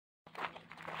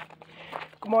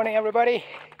Good morning, everybody.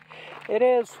 It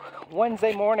is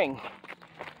Wednesday morning,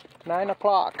 9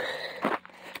 o'clock,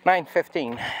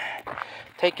 9:15.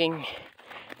 Taking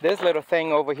this little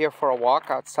thing over here for a walk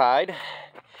outside.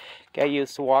 Get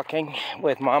used to walking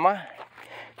with Mama.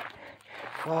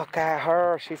 Look at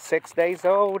her, she's 6 days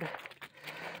old.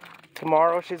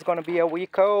 Tomorrow she's gonna be a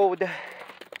week old.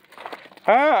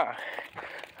 Her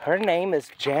name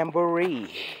is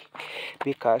Jamboree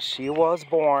because she was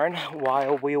born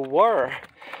while we were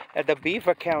at the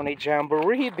Beaver County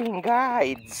Jamboree being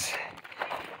guides.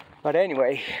 But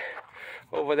anyway,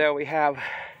 over there we have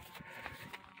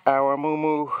our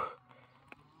Moo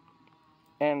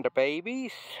and the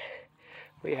babies.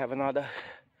 We have another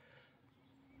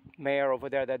mare over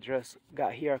there that just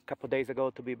got here a couple days ago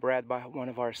to be bred by one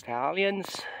of our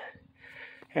stallions.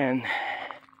 And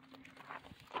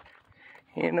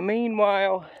in the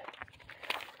meanwhile,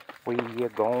 we are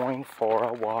going for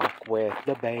a walk with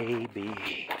the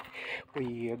baby.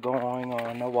 We are going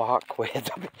on a walk with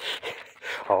the baby.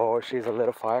 Oh, she's a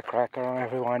little firecracker on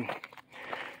everyone.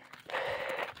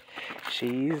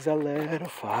 She's a little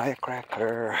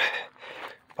firecracker,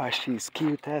 but she's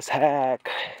cute as heck.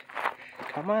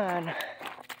 Come on.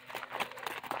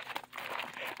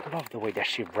 I love the way that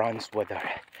she runs with her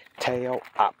tail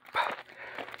up.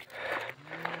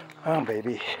 Oh,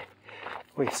 baby.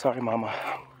 Wait, sorry, Mama.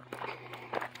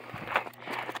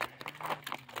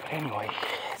 But anyway,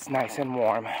 it's nice and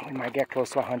warm. We might get close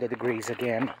to 100 degrees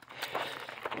again.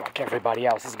 Like everybody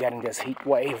else is getting this heat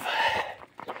wave.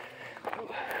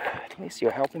 At least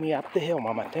you're helping me up the hill,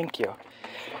 Mama. Thank you.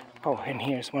 Oh, and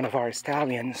here's one of our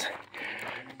stallions.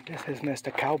 This is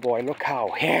Mr. Cowboy. Look how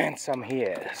handsome he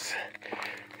is.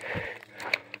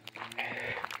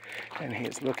 And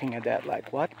he's looking at that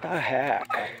like, what the heck?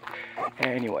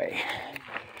 Anyway,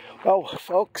 well,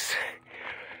 folks,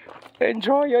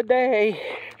 enjoy your day.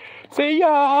 See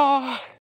ya!